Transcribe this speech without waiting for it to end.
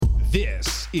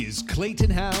is Clayton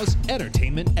Howe's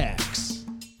Entertainment X.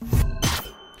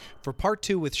 For part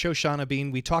 2 with Shoshana Bean,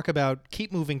 we talk about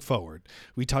keep moving forward.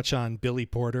 We touch on Billy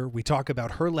Porter. We talk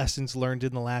about her lessons learned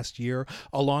in the last year,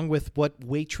 along with what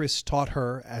Waitress taught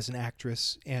her as an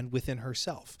actress and within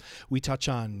herself. We touch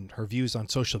on her views on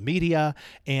social media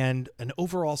and an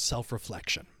overall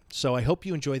self-reflection. So I hope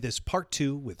you enjoy this part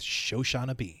 2 with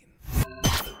Shoshana Bean.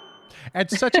 And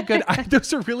such a good,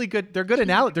 those are really good. They're good.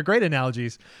 They're great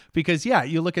analogies because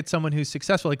you look at someone who's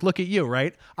successful, like look at you,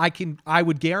 right? I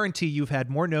would guarantee you've had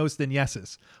more no's than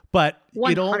yeses, but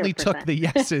 100%. It only took the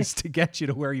yeses to get you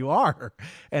to where you are.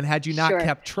 And had you not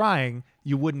kept trying,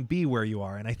 you wouldn't be where you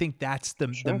are. And I think that's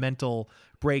the mental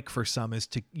break for some is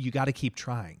you got to keep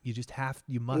trying.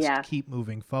 You must keep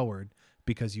moving forward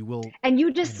because you will. And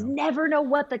you just never know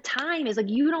what the time is. Like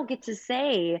you don't get to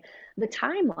say the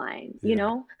timeline, you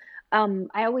know?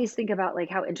 I always think about like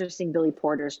how interesting Billy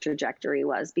Porter's trajectory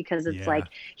was because it's like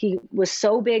he was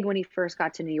so big when he first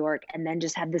got to New York and then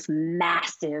just had this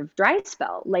massive dry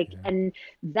spell. And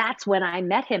that's when I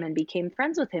met him and became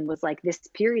friends with him was like this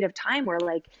period of time where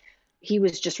like he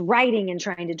was just writing and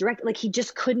trying to direct, like he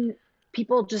just couldn't,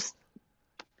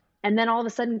 and then all of a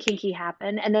sudden Kinky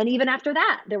happened. And then even after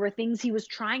that, there were things he was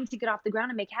trying to get off the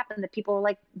ground and make happen that people were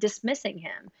like dismissing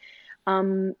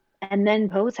him. And then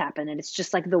Pose happened and it's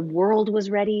just like the world was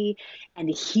ready and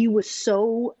he was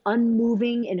so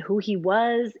unmoving in who he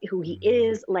was, who he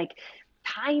is, like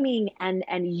timing and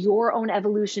your own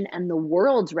evolution and the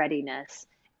world's readiness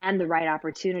and the right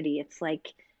opportunity. It's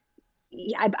like,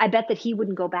 I bet that he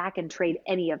wouldn't go back and trade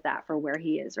any of that for where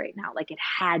he is right now. Like it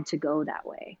had to go that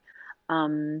way.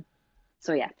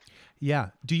 So yeah. Yeah.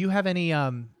 Do you have any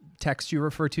texts you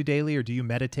refer to daily or do you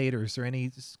meditate or is there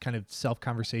any kind of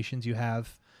self-conversations you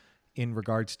have in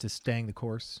regards to staying the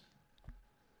course?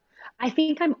 I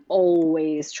think I'm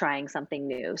always trying something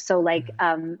new. So like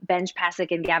Benj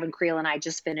Pasek and Gavin Creel and I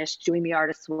just finished Doing the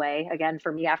Artist's Way again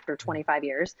for me after 25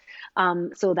 years.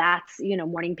 So that's,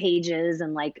 morning pages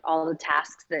and like all the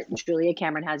tasks that Julia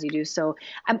Cameron has you do. So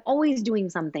I'm always doing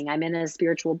something. I'm in a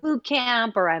spiritual boot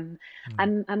camp or I'm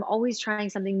always trying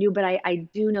something new, but I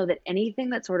do know that anything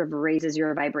that sort of raises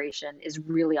your vibration is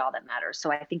really all that matters. So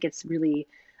I think it's really,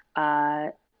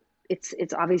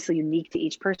 it's obviously unique to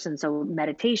each person. So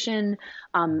meditation,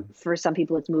 for some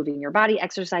people it's moving your body,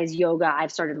 exercise, yoga.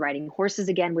 I've started riding horses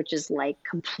again, which is like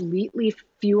completely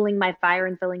fueling my fire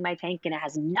and filling my tank. And it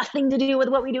has nothing to do with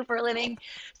what we do for a living.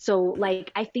 So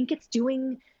like, I think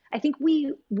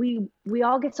we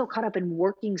all get so caught up in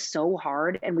working so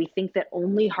hard and we think that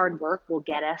only hard work will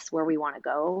get us where we want to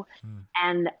go.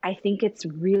 And I think it's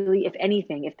really, if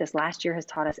anything, if this last year has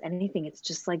taught us anything, it's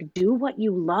just like, do what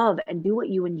you love and do what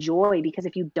you enjoy, because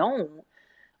if you don't,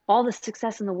 all the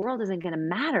success in the world isn't going to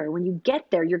matter. When you get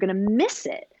there, you're going to miss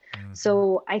it.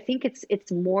 So I think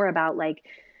it's more about like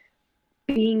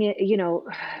being,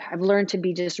 I've learned to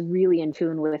be just really in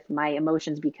tune with my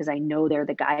emotions because I know they're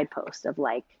the guidepost of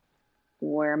like,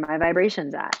 where my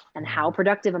vibrations at and how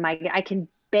productive am I? I can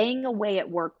bang away at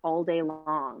work all day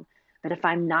long, but if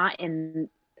I'm not in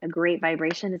a great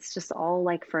vibration, it's just all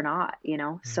like for naught,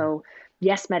 So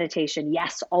yes, meditation.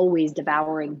 Yes. Always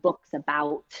devouring books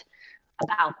about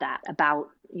that, about,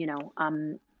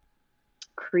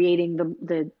 creating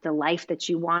the life that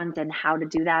you want and how to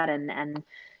do that. And,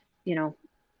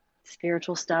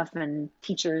 spiritual stuff and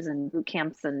teachers and boot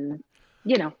camps and,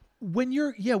 When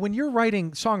you're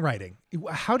writing songwriting,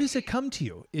 how does it come to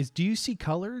you? Do you see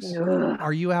colors?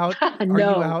 Are you out?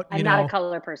 No, I'm not a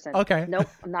color person. Okay. Nope.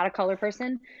 I'm not a color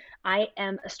person. I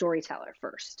am a storyteller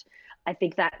first. I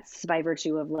think that's by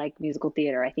virtue of like musical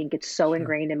theater. I think it's so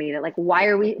ingrained in me that like, why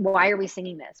are we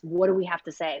singing this? What do we have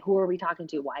to say? Who are we talking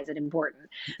to? Why is it important?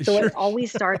 So it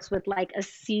always starts with like a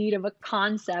seed of a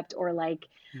concept or like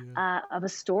of a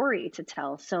story to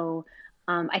tell. So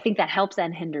I think that helps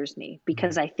and hinders me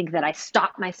because I think that I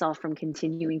stop myself from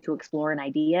continuing to explore an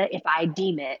idea if I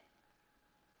deem it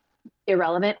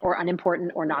irrelevant or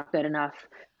unimportant or not good enough,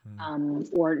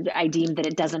 or I deem that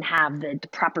it doesn't have the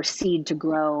proper seed to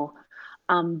grow.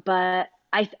 But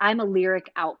I'm a lyric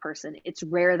out person. It's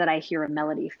rare that I hear a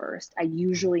melody first. I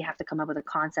usually have to come up with a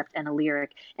concept and a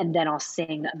lyric, and then I'll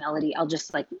sing a melody. I'll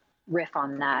just like riff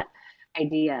on that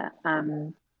idea.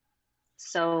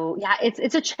 So yeah,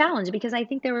 it's a challenge because I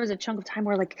think there was a chunk of time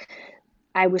where like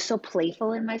I was so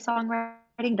playful in my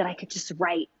songwriting that I could just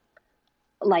write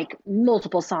like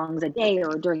multiple songs a day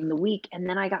or during the week. And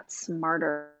then I got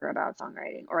smarter about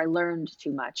songwriting, or I learned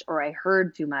too much, or I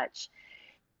heard too much.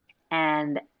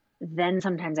 And then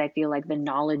sometimes I feel like the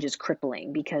knowledge is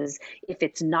crippling because if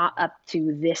it's not up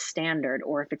to this standard,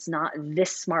 or if it's not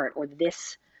this smart or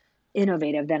this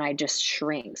innovative, then I just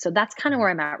shrink. So that's kind of Mhm. where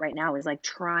I'm at right now, is like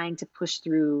trying to push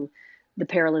through the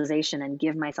paralyzation and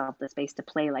give myself the space to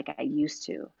play like I used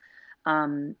to.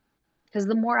 Um, because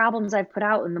the more albums I've put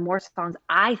out and the more songs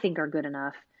I think are good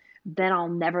enough, then I'll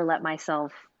never let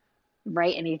myself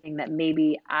write anything that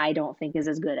maybe I don't think is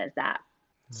as good as that.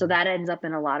 So Mhm. that ends up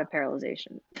in a lot of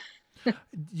paralyzation.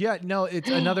 Yeah, no, it's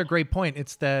another great point.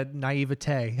 It's the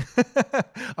naivete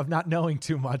of not knowing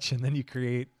too much, and then you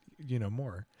create,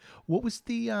 more. What was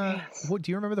the Yes. what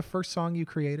do you remember the first song you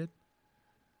created?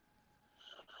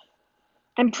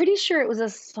 I'm pretty sure it was a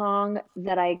song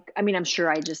that I mean, I'm sure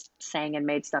I just sang and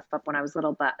made stuff up when I was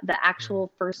little, but the Mm.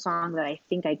 actual first song that I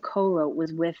think I co-wrote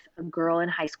was with a girl in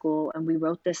high school, and we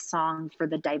wrote this song for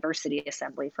the Diversity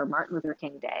Assembly for Martin Luther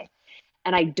King Day.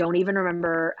 And I don't even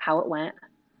remember how it went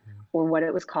Mm. or what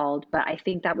it was called, but I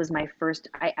think that was my first.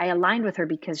 I aligned with her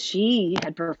because she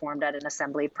had performed at an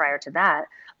assembly prior to that,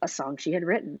 a song she had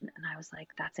written. And I was like,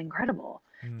 that's incredible.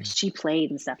 Mm. She played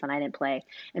and stuff, and I didn't play.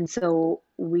 And so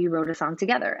we wrote a song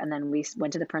together. And then we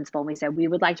went to the principal and we said, we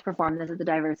would like to perform this at the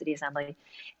Diversity Assembly.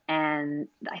 And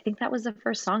I think that was the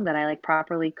first song that I like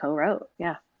properly co wrote.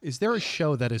 Yeah. Is there a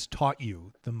show that has taught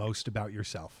you the most about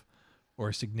yourself, or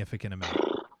a significant amount?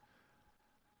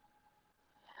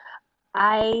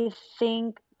 I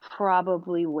think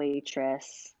probably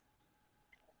Waitress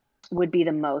would be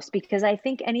the most, because I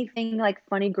think anything like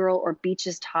Funny Girl or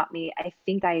Beaches taught me, I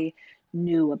think I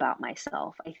knew about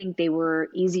myself. I think they were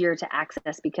easier to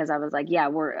access because I was like, yeah,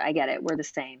 I get it. We're the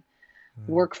same. Mm.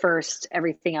 Work first,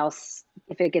 everything else,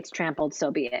 if it gets trampled,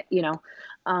 so be it, you know?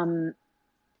 Um,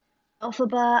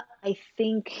 Alphaba, I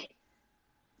think,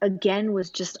 again, was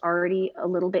just already a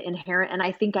little bit inherent. And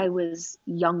I think I was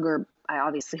younger. I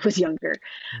obviously was younger,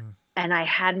 Mm. and I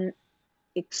hadn't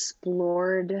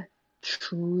explored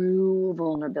true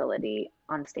vulnerability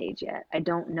on stage yet. I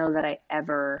don't know that I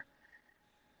ever,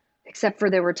 except for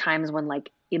there were times when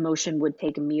like emotion would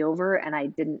take me over and I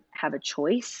didn't have a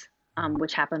choice, Mm.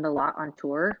 which happened a lot on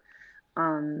tour.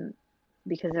 Um,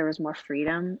 because there was more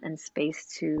freedom and space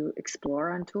to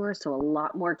explore on tour. So a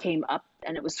lot more came up,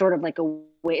 and it was sort of like a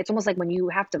way, it's almost like when you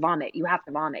have to vomit, you have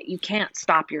to vomit. You can't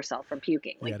stop yourself from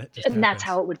puking. Like, Yeah, that just and that's happens.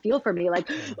 how it would feel for me. Like,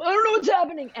 I Yeah. don't know what's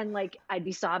happening. And like, I'd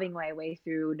be sobbing my way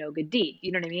through No Good Deed.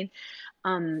 You know what I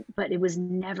mean? But it was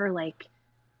never like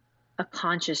a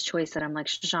conscious choice that I'm like,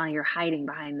 Shoshana, you're hiding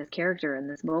behind this character and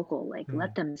this vocal. Like, Mm.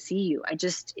 let them see you.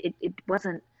 It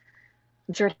wasn't,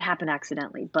 I'm sure it happened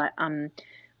accidentally, but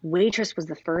Waitress was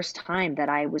the first time that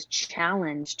I was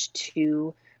challenged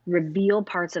to reveal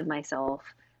parts of myself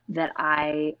that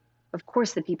of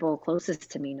course, the people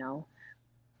closest to me know,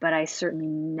 but I certainly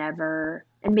never,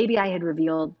 and maybe I had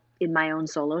revealed in my own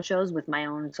solo shows with my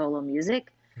own solo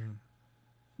music, Mm.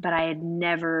 but I had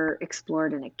never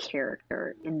explored in a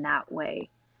character in that way.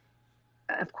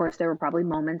 Of course, there were probably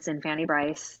moments in Fanny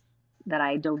Bryce that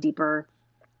I dove deeper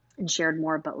and shared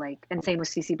more, but like, and same with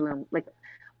CC Bloom, like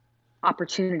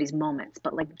opportunities, moments,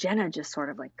 but like Jenna just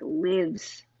sort of like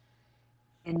lives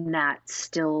in that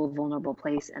still vulnerable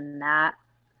place. And that,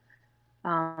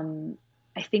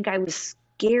 I think I was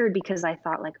scared because I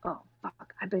thought like, oh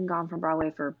fuck, I've been gone from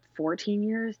Broadway for 14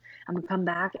 years. I'm gonna come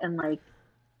back and like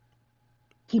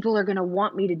people are gonna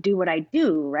want me to do what I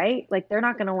do, right? Like they're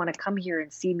not gonna want to come here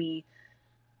and see me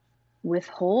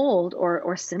withhold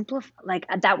or simplify like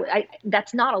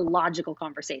that's not a logical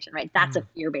conversation, right? That's a Mm.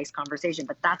 fear-based conversation,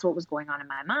 but that's what was going on in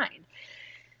my mind.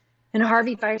 And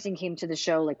Harvey Fierstein came to the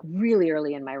show like really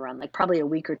early in my run, like probably a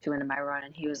week or two into my run,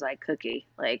 and he was like, Cookie,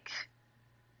 like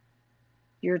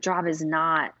your job is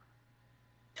not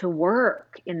to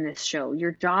work in this show.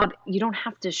 Your job, you don't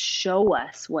have to show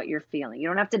us what you're feeling. You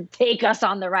don't have to take us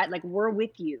on the ride. Like we're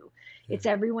with you. Yeah. It's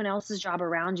everyone else's job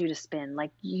around you to spin.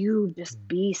 Like you just Mm.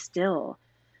 be still.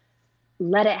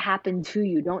 Let it happen to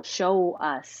you. Don't show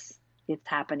us it's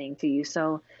happening to you.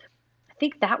 So I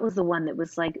think that was the one that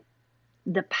was like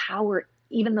the power,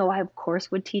 even though I of course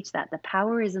would teach that, the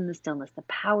power is in the stillness, the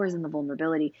power is in the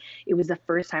vulnerability. It was the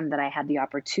first time that I had the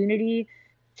opportunity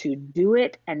to do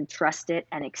it and trust it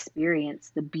and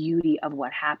experience the beauty of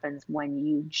what happens when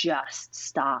you just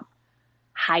stop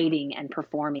hiding and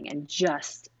performing and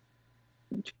just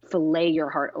fillet your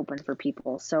heart open for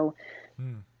people. So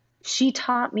Mm. she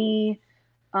taught me,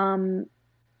 um,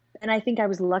 and I think I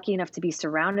was lucky enough to be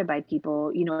surrounded by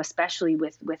people, you know, especially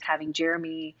with having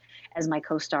Jeremy as my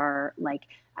co-star. Like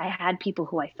I had people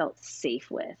who I felt safe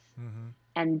with, Mhm.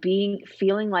 and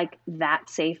feeling like that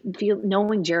safe,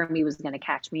 knowing Jeremy was going to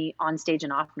catch me on stage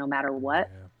and off no matter what,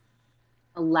 Yeah.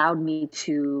 allowed me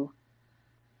to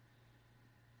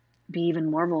be even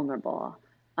more vulnerable.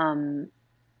 Um,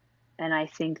 and I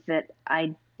think that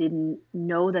I didn't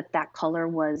know that that color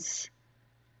was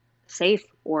safe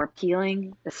or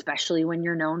appealing, especially when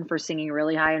you're known for singing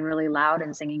really high and really loud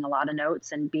and singing a lot of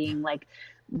notes and being like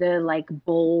the like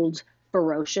bold,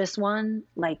 ferocious one.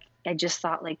 Like I just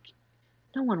thought like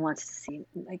no one wants to see,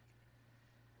 like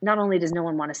not only does no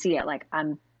one want to see it, like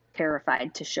I'm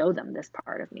terrified to show them this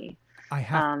part of me. I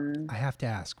have to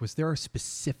ask, was there a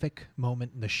specific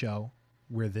moment in the show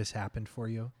where this happened for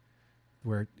you?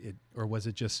 Or was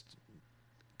it just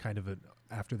kind of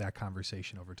after that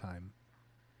conversation over time?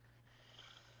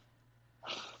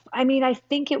 I mean, I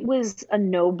think it was a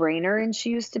no-brainer and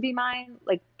She Used to Be Mine.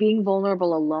 Like being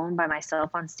vulnerable alone by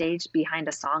myself on stage behind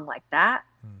a song like that,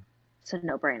 it's a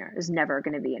no-brainer. It's never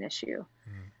going to be an issue.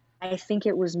 I think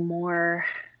it was more,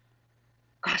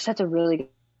 gosh, that's a really good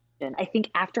question. I think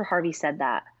after Harvey said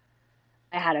that,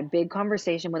 I had a big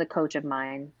conversation with a coach of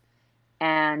mine,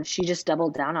 and she just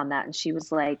doubled down on that. And she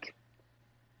was like,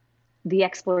 the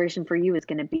exploration for you is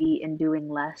going to be in doing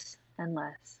less and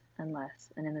less and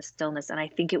less and in the stillness. And I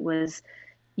think it was,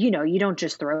 you know, you don't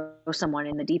just throw someone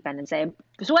in the deep end and say,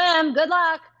 swim, good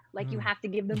luck. Like you have to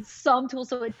give them some tools.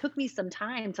 So it took me some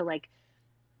time to like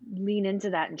lean into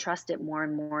that and trust it more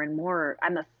and more and more.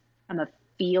 I'm a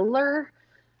feeler.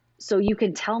 So you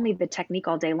can tell me the technique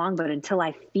all day long, but until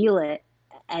I feel it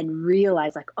and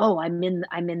realize like, oh, I'm in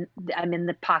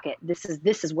the pocket. This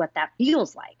is what that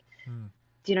feels like.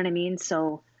 Do you know what I mean?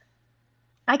 So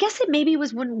I guess it maybe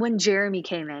was when Jeremy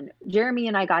came in. Jeremy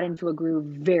and I got into a groove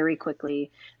very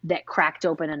quickly that cracked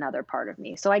open another part of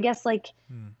me. So I guess like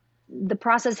the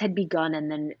process had begun,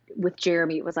 and then with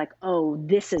Jeremy, it was like, oh,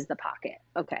 this is the pocket.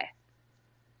 Okay.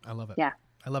 I love it. Yeah.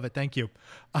 I love it. Thank you.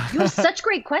 You have such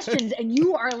great questions, and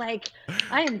you are like,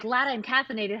 I am glad I'm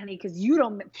caffeinated, honey, because you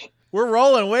don't. We're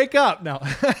rolling. Wake up. No.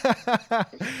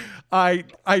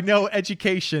 I know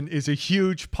education is a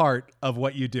huge part of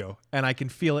what you do, and I can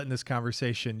feel it in this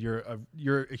conversation. You're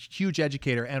a huge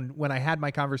educator. And when I had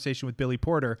my conversation with Billy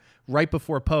Porter right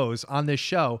before Pose on this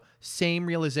show, same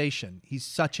realization. He's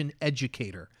such an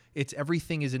educator.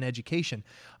 Everything is an education.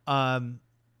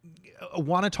 I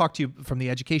want to talk to you from the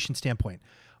education standpoint.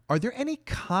 Are there any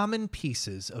common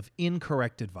pieces of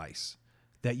incorrect advice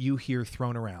that you hear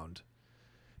thrown around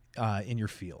in your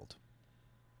field?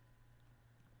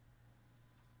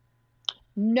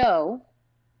 No,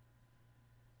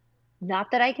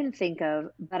 not that I can think of,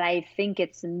 but I think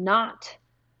it's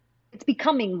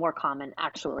becoming more common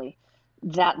actually,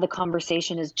 that the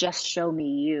conversation is just show me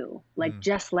you, like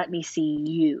just let me see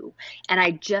you. And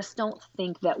I just don't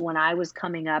think that when I was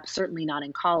coming up, certainly not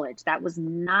in college, that was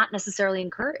not necessarily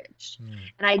encouraged.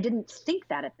 And I didn't think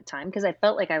that at the time because I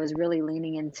felt like I was really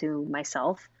leaning into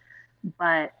myself.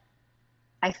 But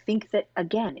I think that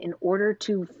again, in order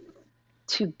to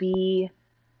be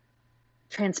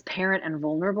transparent and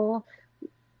vulnerable,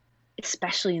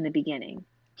 especially in the beginning,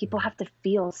 people have to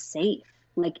feel safe.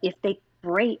 Like if they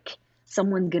break,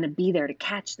 someone's going to be there to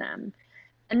catch them.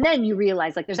 And then you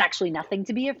realize like there's actually nothing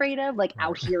to be afraid of. Like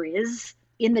out here is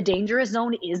in the dangerous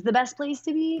zone is the best place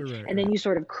to be. Right, and then you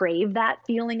sort of crave that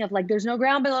feeling of like, there's no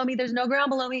ground below me. There's no ground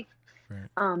below me.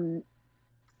 Right.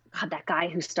 God, that guy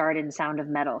who starred in Sound of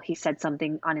Metal, he said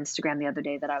something on Instagram the other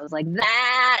day that I was like,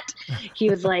 that he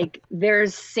was like,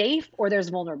 there's safe or there's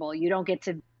vulnerable. You don't get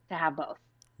to have both.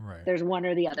 Right. There's one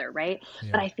or the other. Right.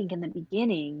 Yeah. But I think in the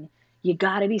beginning, you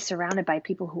got to be surrounded by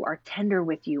people who are tender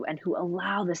with you and who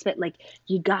allow this bit. Like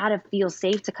you got to feel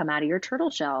safe to come out of your turtle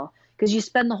shell because you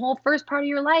spend the whole first part of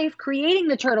your life creating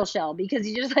the turtle shell because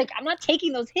you're just like, I'm not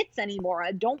taking those hits anymore.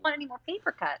 I don't want any more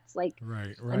paper cuts. Like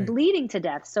I'm bleeding to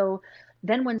death. So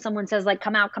then when someone says like,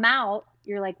 come out,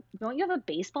 you're like, don't you have a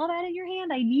baseball bat in your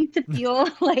hand? I need to feel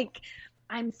like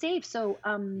I'm safe. So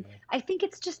I think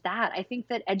it's just that. I think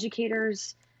that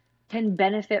educators can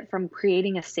benefit from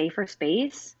creating a safer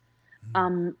space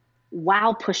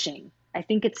while pushing. I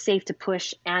think it's safe to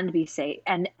push and be safe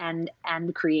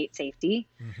and create safety.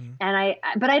 And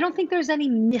but I don't think there's any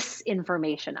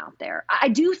misinformation out there. I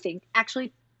do think,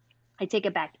 actually, I take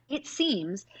it back. It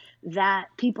seems that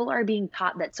people are being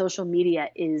taught that social media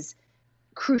is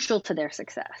crucial to their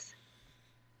success.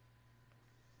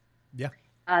 Yeah.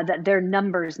 That their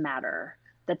numbers matter,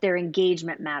 that their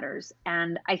engagement matters.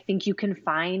 And I think you can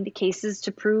find cases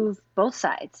to prove both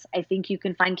sides. I think you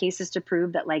can find cases to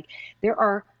prove that like there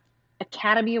are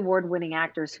Academy Award winning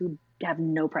actors who have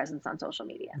no presence on social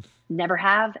media. Never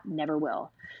have, never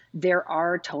will. There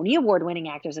are Tony Award winning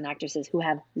actors and actresses who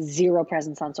have zero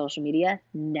presence on social media,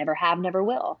 never have, never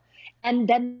will. And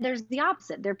then there's the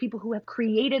opposite. There are people who have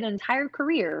created an entire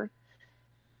career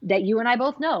that you and I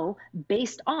both know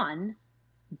based on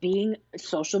being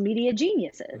social media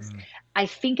geniuses. Mm. I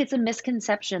think it's a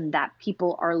misconception that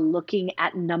people are looking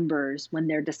at numbers when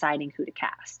they're deciding who to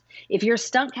cast. If you're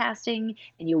stunt casting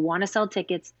and you want to sell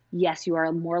tickets, yes, you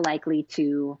are more likely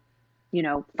to,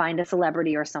 find a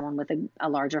celebrity or someone with a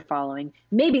larger following.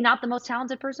 Maybe not the most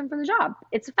talented person for the job.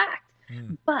 It's a fact.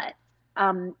 Mm. But,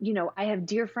 I have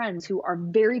dear friends who are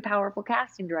very powerful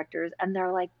casting directors, and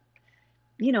they're like,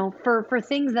 for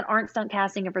things that aren't stunt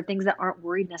casting and for things that aren't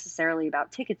worried necessarily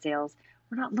about ticket sales,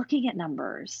 we're not looking at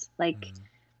numbers. Like,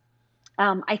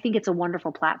 Mm. I think it's a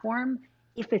wonderful platform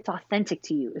if it's authentic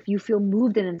to you. If you feel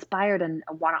moved and inspired and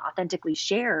want to authentically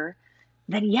share,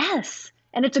 then yes.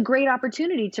 And it's a great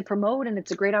opportunity to promote, and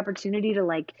it's a great opportunity to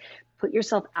like put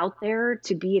yourself out there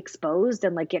to be exposed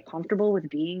and like get comfortable with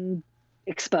being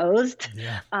exposed,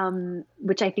 Yeah.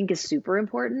 which I think is super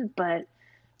important. But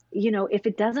if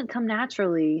it doesn't come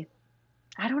naturally,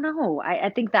 I don't know. I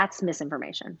think that's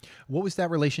misinformation. What was that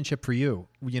relationship for you,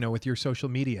 with your social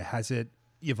media? Has it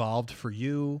evolved for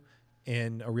you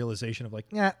in a realization of like,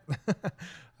 yeah,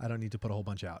 I don't need to put a whole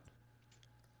bunch out?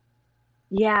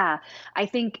 Yeah, I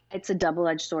think it's a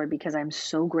double-edged sword because I'm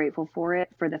so grateful for it,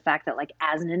 for the fact that, like,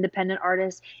 as an independent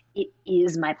artist, it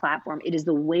is my platform. It is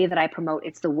the way that I promote.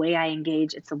 It's the way I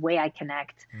engage. It's the way I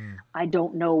connect. Mm. I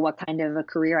don't know what kind of a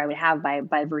career I would have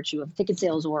by virtue of ticket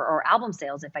sales or album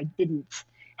sales if I didn't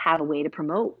have a way to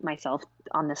promote myself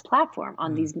on this platform,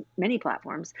 on Mm. these many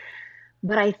platforms.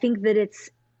 But I think that it's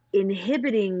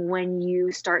inhibiting when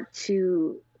you start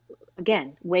to,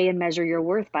 again, weigh and measure your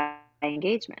worth by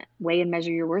engagement, weigh and measure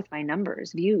your worth by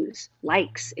numbers, views,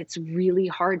 likes. It's really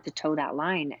hard to toe that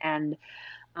line.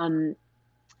 Um,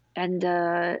 and,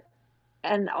 uh,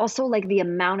 and also like the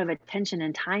amount of attention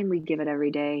and time we give it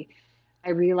every day, I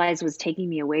realized was taking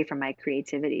me away from my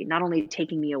creativity, not only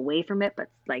taking me away from it, but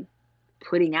like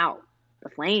putting out the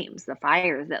flames, the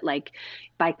fires that like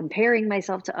by comparing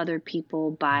myself to other people,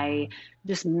 by Mhm.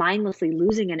 just mindlessly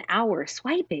losing an hour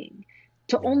swiping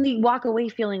to Yeah. only walk away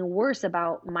feeling worse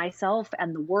about myself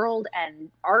and the world and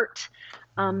art.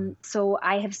 Mm. So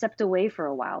I have stepped away for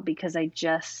a while because I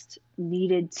just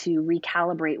needed to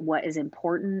recalibrate what is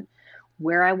important,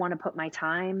 where I want to put my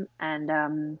time,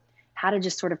 and how to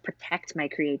just sort of protect my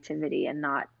creativity and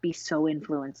not be so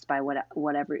influenced by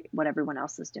what everyone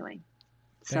else is doing.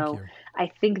 Thank So you. I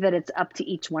think that it's up to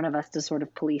each one of us to sort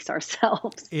of police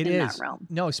ourselves It in that is. realm.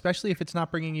 No, especially if it's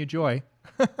not bringing you joy.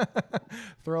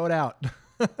 Throw it out.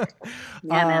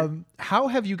 Yeah, man. How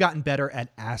have you gotten better at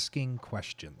asking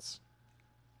questions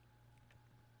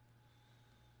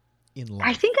in I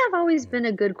life? think I've always Yeah. been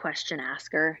a good question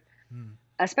asker, Mm.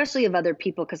 especially of other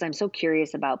people, because I'm so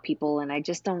curious about people and I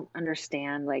just don't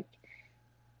understand like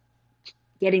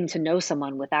getting to know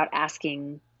someone without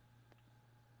asking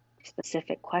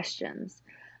specific questions.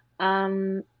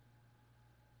 Um,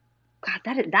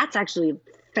 God, that's actually a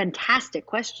fantastic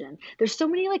question. There's so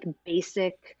many like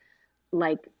basic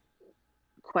like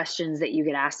questions that you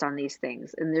get asked on these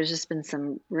things, and there's just been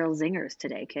some real zingers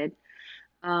today, kid.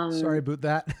 Sorry Um, about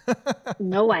that.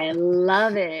 no, I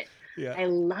love it. Yeah. I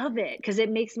love it because it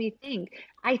makes me think.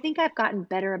 I think I've gotten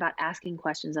better about asking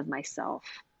questions of myself,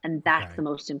 and that's Okay. the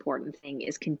most important thing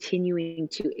is continuing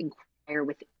to inquire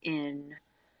within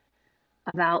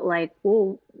about like,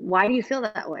 well, why do you feel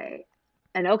that way?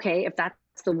 And okay, if that's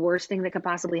the worst thing that could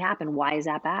possibly happen, why is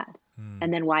that bad? Mm.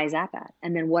 And then why is that bad?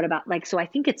 And then what about like, so I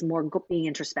think it's more being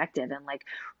introspective and like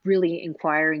really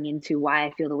inquiring into why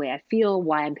I feel the way I feel,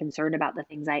 why I'm concerned about the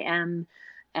things I am,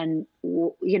 and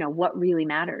what really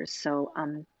matters. So,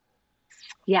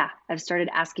 yeah, I've started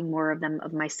asking more of them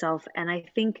of myself, and I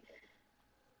think,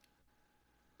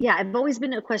 yeah, I've always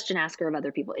been a question asker of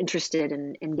other people, interested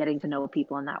in getting to know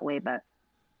people in that way. But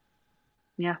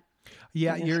yeah, I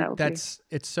Yeah, guess that would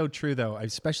be. it's so true though,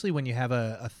 especially when you have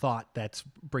a thought that's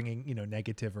bringing,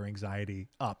 negative or anxiety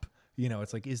up.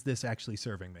 It's like, is this actually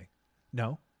serving me?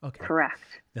 No? Okay. Correct.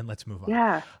 Then let's move on.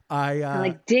 Yeah. I And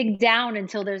like dig down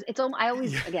until I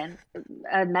always, yeah. again,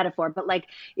 a metaphor, but like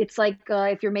it's like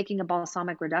if you're making a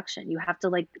balsamic reduction, you have to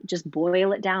like just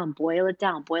boil it down, boil it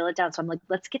down, boil it down. So I'm like,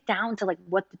 let's get down to like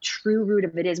what the true root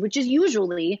of it is, which is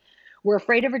usually we're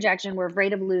afraid of rejection, we're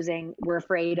afraid of losing, we're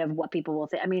afraid of what people will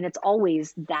think. I mean, it's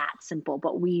always that simple,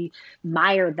 but we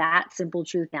mire that simple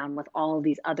truth down with all of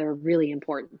these other really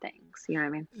important things. You know what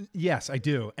I mean? Yes, I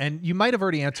do. And you might have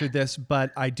already answered this,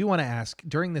 but I do want to ask,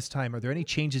 during this time, are there any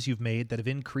changes you've made that have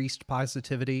increased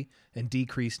positivity and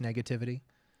decreased negativity?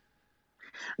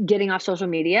 Getting off social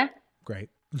media Great.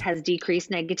 has decreased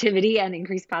negativity and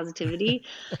increased positivity.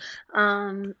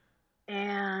 Um,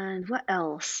 and what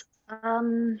else?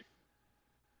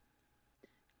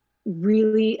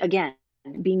 Really, again,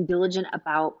 being diligent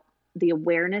about the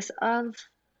awareness of,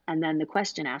 and then the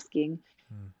question asking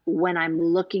Mm. when I'm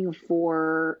looking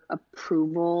for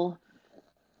approval,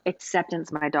 acceptance,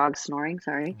 my dog's snoring,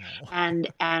 sorry, Oh.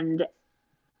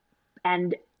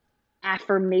 and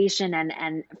affirmation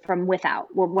and from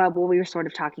without, what we were sort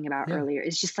of talking about Yeah. earlier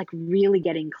is just like really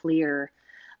getting clear.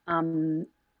 Um,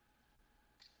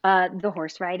 the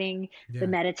horse riding, the Yeah.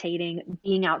 meditating,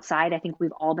 being outside. I think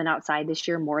we've all been outside this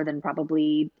year more than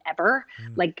probably ever,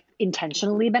 Mm. like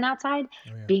intentionally been outside,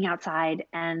 Oh yeah. being outside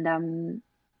and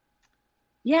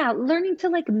yeah, learning to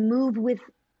like move with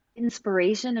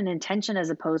inspiration and intention as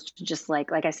opposed to just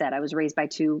like I said, I was raised by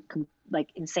two like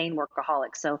insane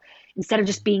workaholics. So instead of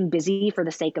just being busy for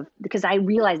the sake of, because I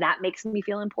realize that makes me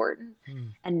feel important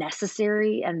Mm. and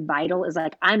necessary and vital, is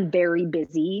like I'm very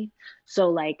busy. So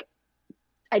like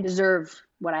I deserve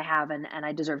what I have, and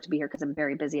I deserve to be here because I'm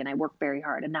very busy and I work very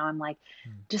hard. And now I'm like,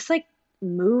 Mm. just like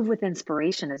move with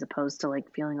inspiration as opposed to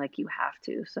like feeling like you have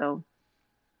to. So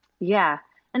yeah.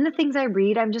 And the things I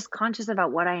read, I'm just conscious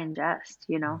about what I ingest,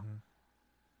 you know? Mm-hmm.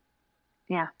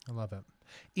 Yeah. I love it.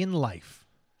 In life,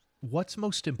 what's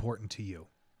most important to you?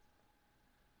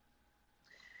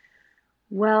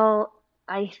 Well,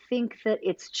 I think that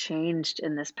it's changed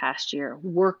in this past year.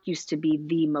 Work used to be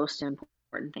the most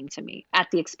important thing to me at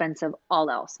the expense of all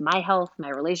else. My health, my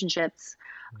relationships,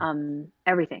 Mm.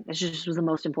 everything. It just was the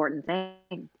most important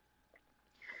thing.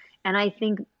 And I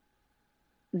think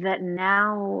that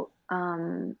now,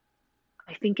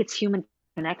 I think it's human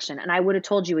connection. And I would have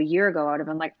told you a year ago, I would have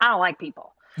been like, I don't like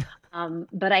people.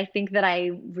 But I think that I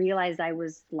realized I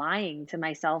was lying to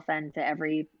myself and to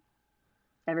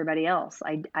everybody else.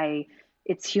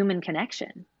 It's human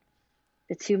connection.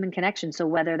 It's human connection. So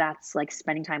whether that's like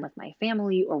spending time with my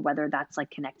family, or whether that's like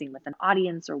connecting with an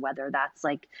audience, or whether that's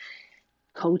like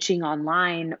coaching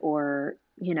online, or,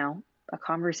 you know, a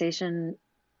conversation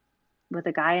with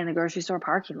a guy in the grocery store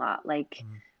parking lot, like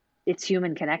Mm. it's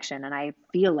human connection. And I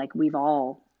feel like we've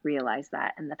all realized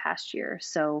that in the past year.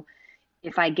 So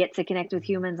if I get to connect with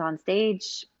Mm-hmm. humans on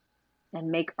stage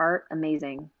and make art,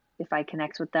 amazing. If I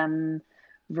connect with them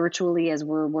virtually as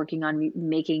we're working on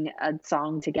making a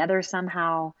song together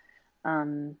somehow,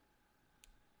 um,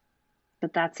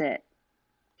 but that's it.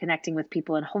 Connecting with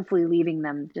people and hopefully leaving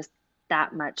them just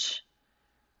that much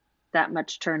that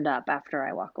much turned up after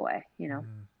I walk away, you know.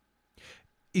 Mm-hmm.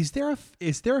 Is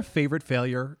there a favorite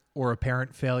failure or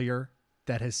apparent failure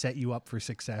that has set you up for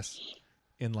success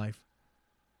in life?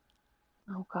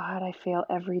 Oh God, I fail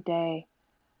every day.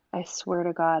 I swear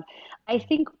to God. I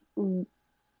think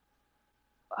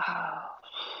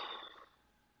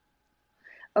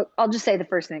I'll just say the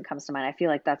first thing that comes to mind. I feel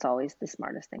like that's always the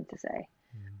smartest thing to say.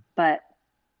 Mm. But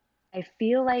I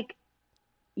feel like,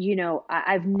 you know,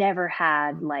 I've never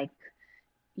had like,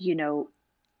 you know,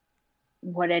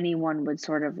 what anyone would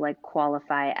sort of like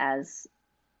qualify as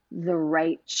the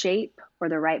right shape or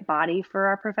the right body for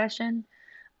our profession.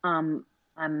 I'm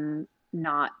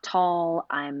not tall.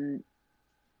 I'm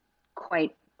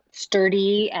quite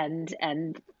sturdy and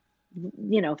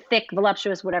you know, thick,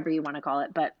 voluptuous, whatever you want to call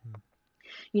it. But Mm.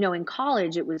 you know, in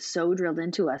college, it was so drilled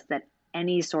into us that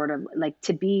any sort of like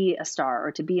to be a star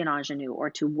or to be an ingenue or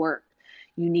to work,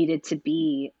 you needed to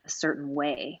be a certain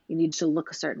way. You needed to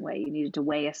look a certain way. You needed to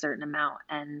weigh a certain amount.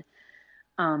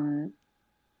 Um,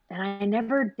 and I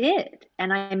never did.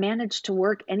 And I managed to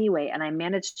work anyway. And I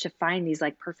managed to find these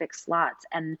like perfect slots.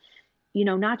 And, you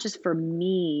know, not just for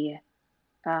me,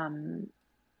 um,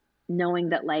 knowing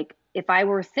that like if I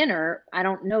were thinner, I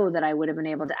don't know that I would have been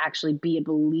able to actually be a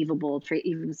believable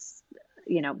even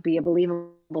you know, be a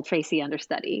believable Tracy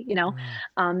understudy, you know.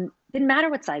 Mm. Didn't matter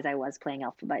what size I was playing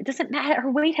Alphaba. It doesn't matter.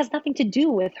 Her weight has nothing to do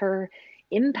with her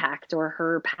impact or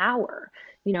her power,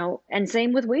 you know. And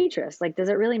same with waitress. Like, does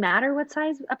it really matter what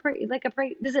size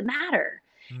does it matter?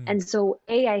 Mm. And so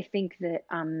I think that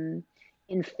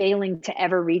in failing to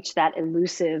ever reach that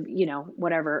elusive, you know,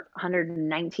 whatever,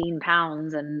 119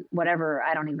 pounds and whatever,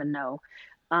 I don't even know.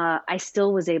 I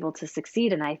still was able to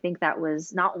succeed. And I think that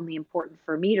was not only important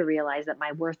for me to realize that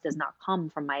my worth does not come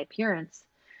from my appearance,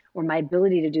 or my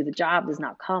ability to do the job does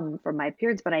not come from my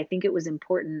appearance, but I think it was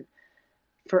important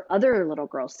for other little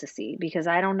girls to see, because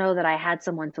I don't know that I had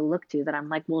someone to look to that I'm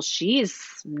like, well, she's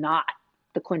not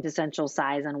the quintessential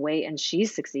size and weight and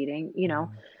she's succeeding, you know?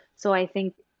 Mm. So I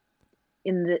think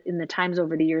in the times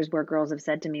over the years where girls have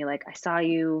said to me like, I saw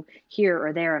you here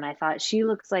or there and I thought she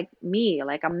looks like me,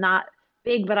 like I'm not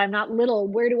big but I'm not little,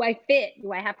 where do I fit?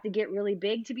 Do I have to get really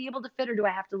big to be able to fit, or do I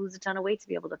have to lose a ton of weight to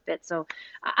be able to fit? So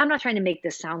I'm not trying to make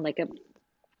this sound like a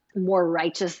more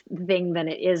righteous thing than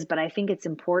it is, but I think it's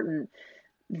important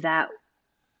that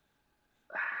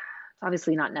it's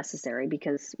obviously not necessary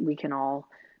because we can all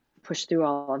push through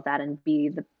all of that and be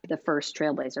the first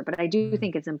trailblazer. But I do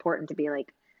think it's important to be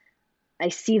like, I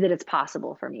see that it's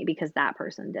possible for me because that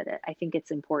person did it. I think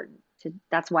it's important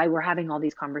that's why we're having all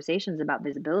these conversations about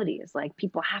visibility, is like,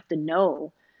 people have to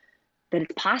know that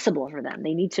it's possible for them.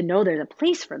 They need to know there's a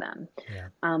place for them. Yeah.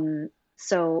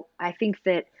 So I think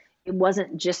that it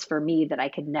wasn't just for me that I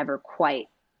could never quite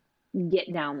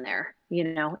get down there,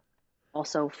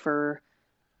 also for,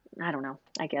 I don't know,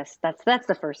 I guess that's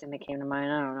the first thing that came to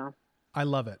mind. I don't know. I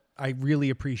love it. I really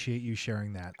appreciate you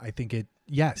sharing that. I think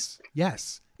yes,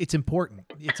 it's important.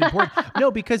 It's important. No,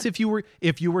 because if you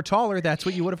were taller, that's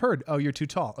what you would have heard. Oh, you're too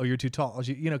tall. Oh, you're too tall.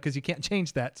 Because you can't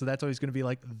change that. So that's always going to be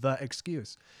like the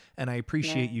excuse. And I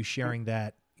appreciate you sharing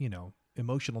that,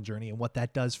 emotional journey and what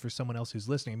that does for someone else who's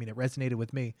listening. I mean, it resonated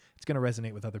with me. It's going to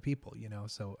resonate with other people,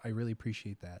 so I really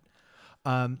appreciate that.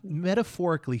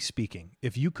 Metaphorically speaking,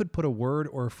 if you could put a word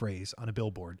or a phrase on a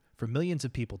billboard for millions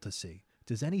of people to see,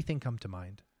 does anything come to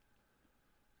mind?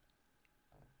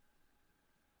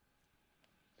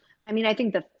 I mean, I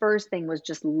think the first thing was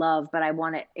just love, but I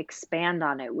want to expand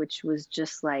on it, which was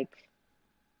just like,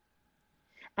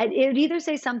 it would either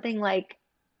say something like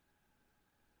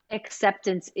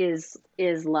acceptance is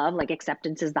love, like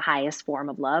acceptance is the highest form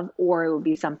of love, or it would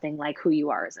be something like who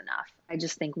you are is enough. I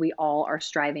just think we all are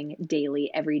striving daily,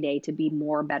 every day, to be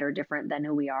more, better, different than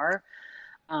who we are.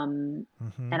 And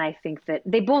I think that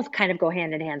they both kind of go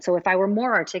hand in hand. So if I were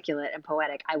more articulate and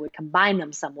poetic, I would combine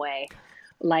them some way,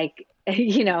 like, but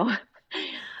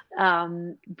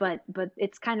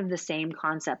it's kind of the same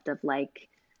concept of like,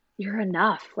 you're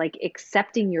enough, like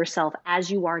accepting yourself as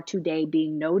you are today,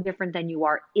 being no different than you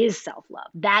are, is self-love.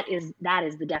 That is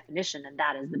the definition, and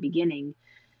that is the beginning.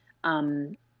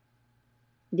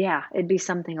 Yeah, it'd be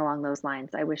something along those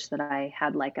lines. I wish that I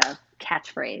had like a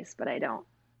catchphrase, but I don't.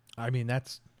 I mean,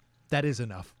 that is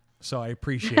enough. So I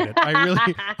appreciate it.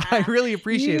 I really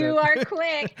appreciate it. You are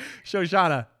quick.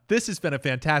 Shoshana, this has been a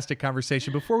fantastic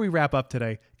conversation. Before we wrap up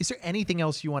today, is there anything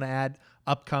else you want to add,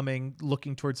 upcoming,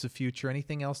 looking towards the future,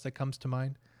 anything else that comes to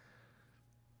mind?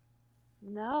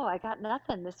 No, I got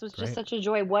nothing. This was just Great. such a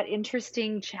joy. What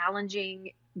interesting,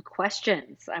 challenging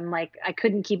questions. I'm like, I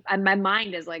couldn't keep, my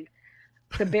mind is like,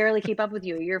 could barely keep up with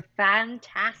you. You're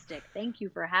fantastic. Thank you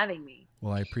for having me.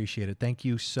 Well, I appreciate it. Thank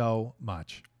you so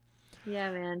much.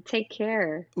 Yeah, man. Take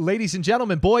care. Ladies and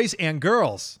gentlemen, boys and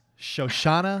girls,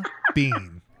 Shoshana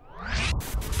Bean.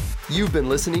 You've been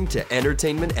listening to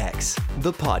Entertainment X,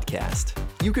 the podcast.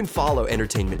 You can follow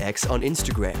Entertainment X on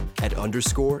Instagram at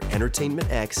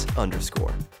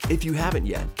 _EntertainmentX_. If you haven't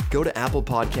yet, go to Apple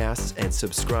Podcasts and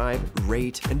subscribe,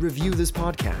 rate, and review this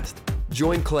podcast.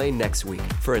 Join Clay next week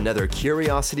for another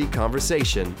curiosity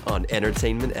conversation on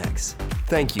Entertainment X.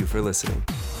 Thank you for listening.